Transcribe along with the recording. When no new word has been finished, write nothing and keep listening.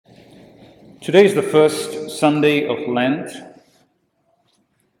Today is the first Sunday of Lent,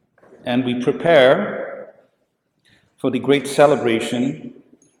 and we prepare for the great celebration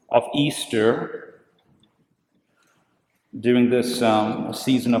of Easter during this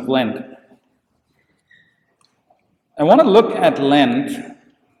season of Lent. I want to look at Lent,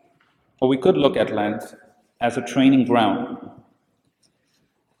 or we could look at Lent, as a training ground.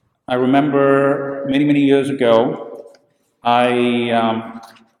 I remember many years ago, I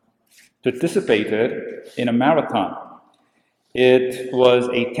participated in a marathon. It was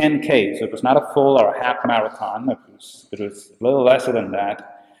a 10K, so it was not a full or a half marathon. It was a little lesser than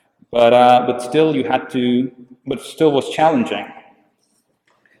that, but still still was challenging.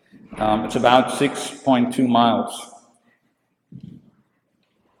 It's about 6.2 miles.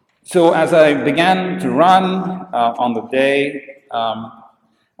 So as I began to run on the day,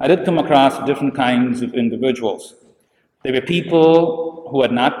 I did come across different kinds of individuals. There were people who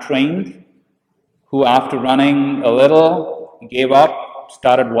had not trained, who after running a little gave up,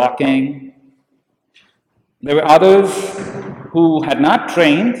 started walking. There were others who had not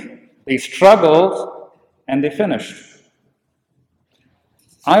trained, they struggled, and they finished.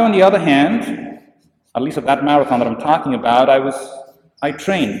 I, on the other hand, at least at that marathon that I'm talking about, I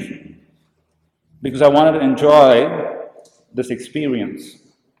trained because I wanted to enjoy this experience.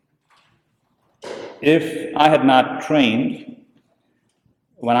 If I had not trained,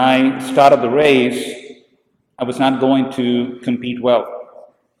 when I started the race, I was not going to compete well.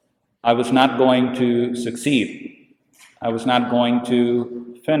 I was not going to succeed. I was not going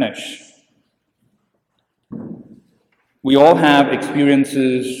to finish. We all have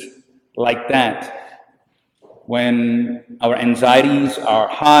experiences like that. When our anxieties are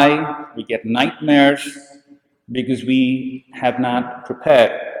high, we get nightmares because we have not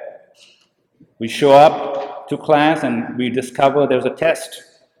prepared. We show up to class and we discover there's a test.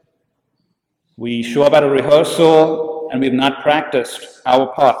 We show up at a rehearsal and we've not practiced our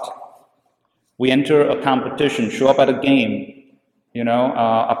part. We enter a competition, show up at a game,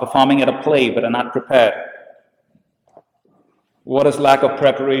 are performing at a play but are not prepared. What does lack of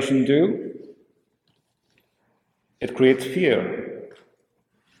preparation do? It creates fear.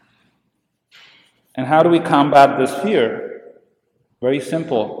 And how do we combat this fear? Very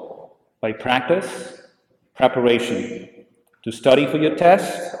simple. By practice, preparation. To study for your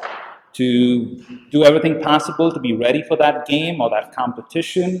test, to do everything possible to be ready for that game or that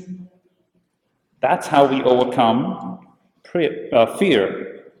competition. That's how we overcome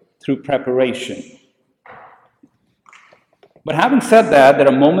fear, through preparation. But having said that, there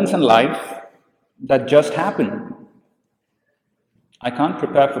are moments in life that just happen. I can't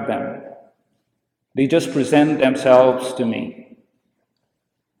prepare for them. They just present themselves to me.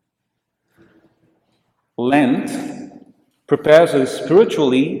 Lent prepares us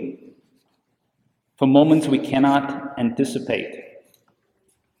spiritually for moments we cannot anticipate.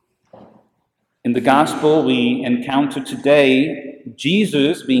 In the gospel we encounter today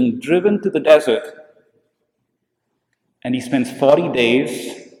Jesus being driven to the desert, and he spends 40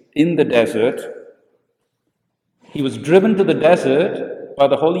 days in the desert. He was driven to the desert by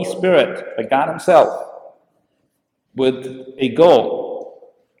the Holy Spirit, by God himself, with a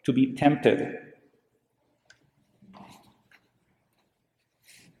goal: to be tempted.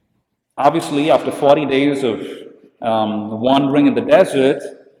 Obviously, after 40 days of wandering in the desert,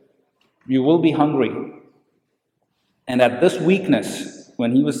 you will be hungry. And at this weakness,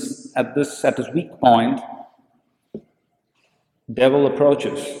 when he was at his weak point, devil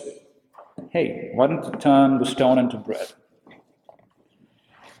approaches. Hey, why don't you turn the stone into bread?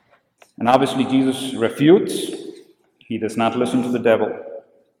 And obviously Jesus refutes. He does not listen to the devil.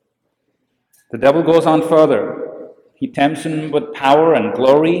 The devil goes on further. He tempts him with power and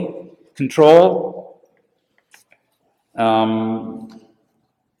glory, control. You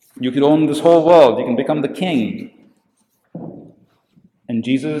could own this whole world. You can become the king. And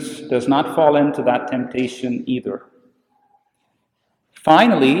Jesus does not fall into that temptation either.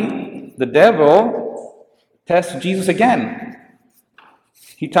 Finally, the devil tests Jesus again.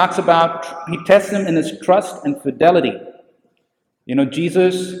 He tests him in his trust and fidelity.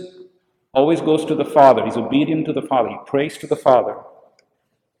 Jesus always goes to the Father. He's obedient to the Father. He prays to the Father.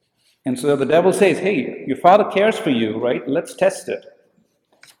 And so the devil says, hey, your Father cares for you, right? Let's test it.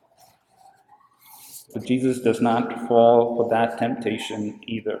 But Jesus does not fall for that temptation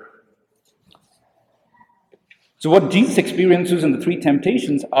either. So what Jesus experiences in the three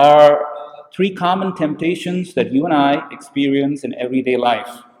temptations are three common temptations that you and I experience in everyday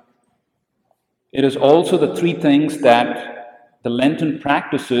life. It is also the three things that the Lenten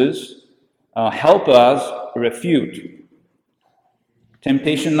practices help us refute.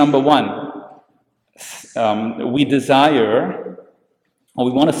 Temptation number one, we desire, or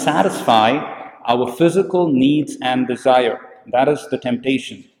we want to satisfy our physical needs and desire. That is the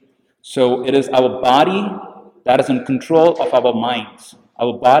temptation. So it is our body that is in control of our minds.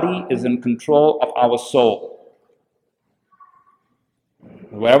 Our body is in control of our soul.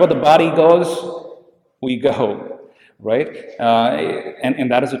 Wherever the body goes, we go, right? And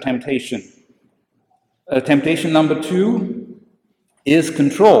that is a temptation. Temptation number 2 is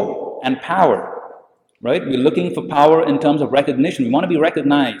control and power, right? We're looking for power in terms of recognition. We want to be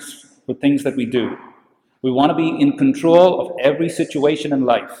recognized for things that we do. We want to be in control of every situation in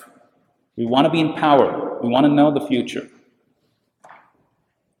life. We want to be in power. We want to know the future.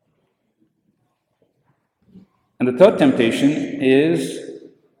 And the third temptation is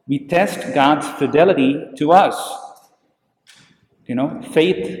we test God's fidelity to us.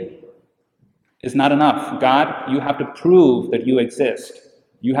 Faith is not enough. God, you have to prove that you exist.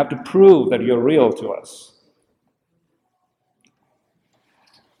 You have to prove that you're real to us.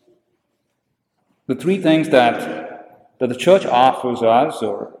 The 3 things that the church offers us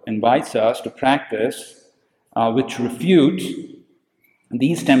or invites us to practice, which refute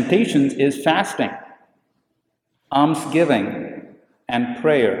these temptations, is fasting, almsgiving, and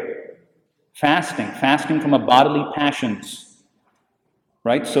prayer. Fasting from our bodily passions,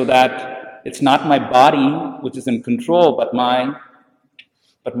 right? So that it's not my body which is in control, but my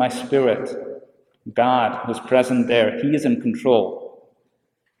spirit. God who's present there, He is in control.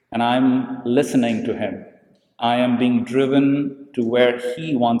 And I'm listening to Him. I am being driven to where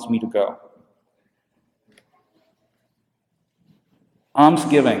He wants me to go.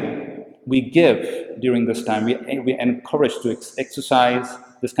 Almsgiving. We give during this time. We encourage to exercise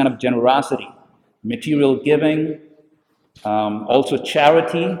this kind of generosity. Material giving, also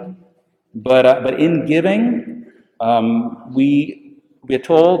charity. But in giving, we are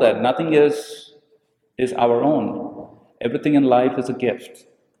told that nothing is our own. Everything in life is a gift.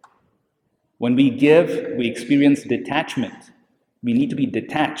 When we give, we experience detachment. We need to be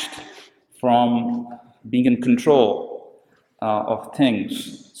detached from being in control of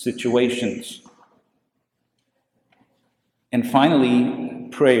things, situations. And finally,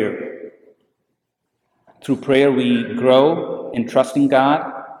 prayer. Through prayer, we grow in trusting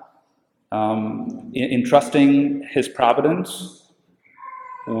God, in trusting His providence.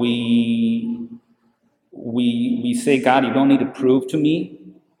 We say, God, you don't need to prove to me.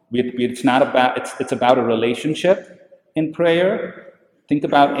 It's about a relationship in prayer. Think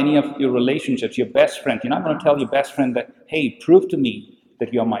about any of your relationships, your best friend. You're not going to tell your best friend that, hey, prove to me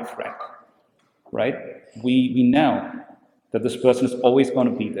that you're my friend, right? We know that this person is always going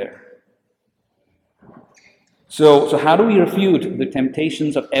to be there. So how do we refute the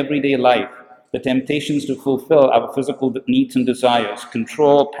temptations of everyday life, the temptations to fulfill our physical needs and desires,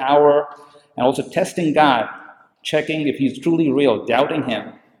 control, power, and also testing God, checking if He's truly real, doubting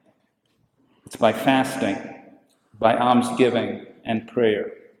Him? It's by fasting, by almsgiving, and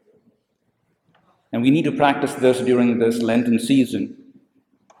prayer. And we need to practice this during this Lenten season.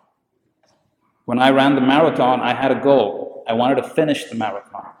 When I ran the marathon, I had a goal. I wanted to finish the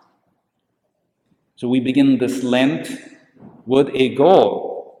marathon. So we begin this Lent with a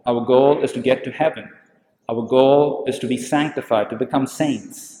goal. Our goal is to get to heaven. Our goal is to be sanctified, to become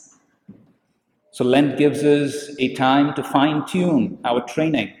saints. So Lent gives us a time to fine-tune our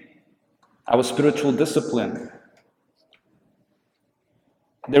training, our spiritual discipline.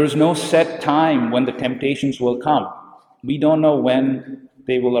 There is no set time when the temptations will come. We don't know when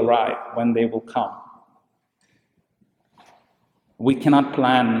they will arrive, when they will come. We cannot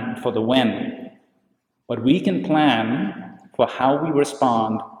plan for the when, but we can plan for how we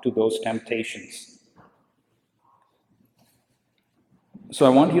respond to those temptations. So I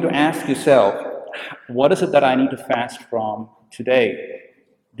want you to ask yourself, what is it that I need to fast from today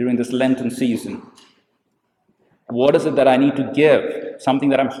during this Lenten season? What is it that I need to give? Something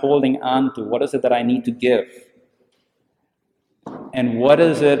that I'm holding on to. What is it that I need to give? And what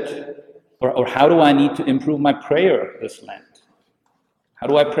is it, or how do I need to improve my prayer this Lent? How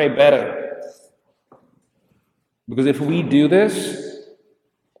do I pray better? Because if we do this,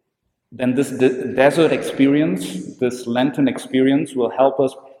 then this desert experience, this Lenten experience, will help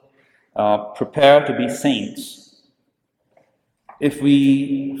us prepare to be saints. If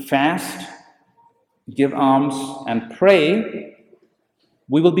we fast, give alms, and pray,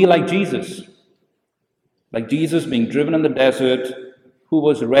 we will be like Jesus being driven in the desert, who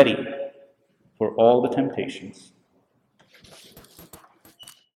was ready for all the temptations.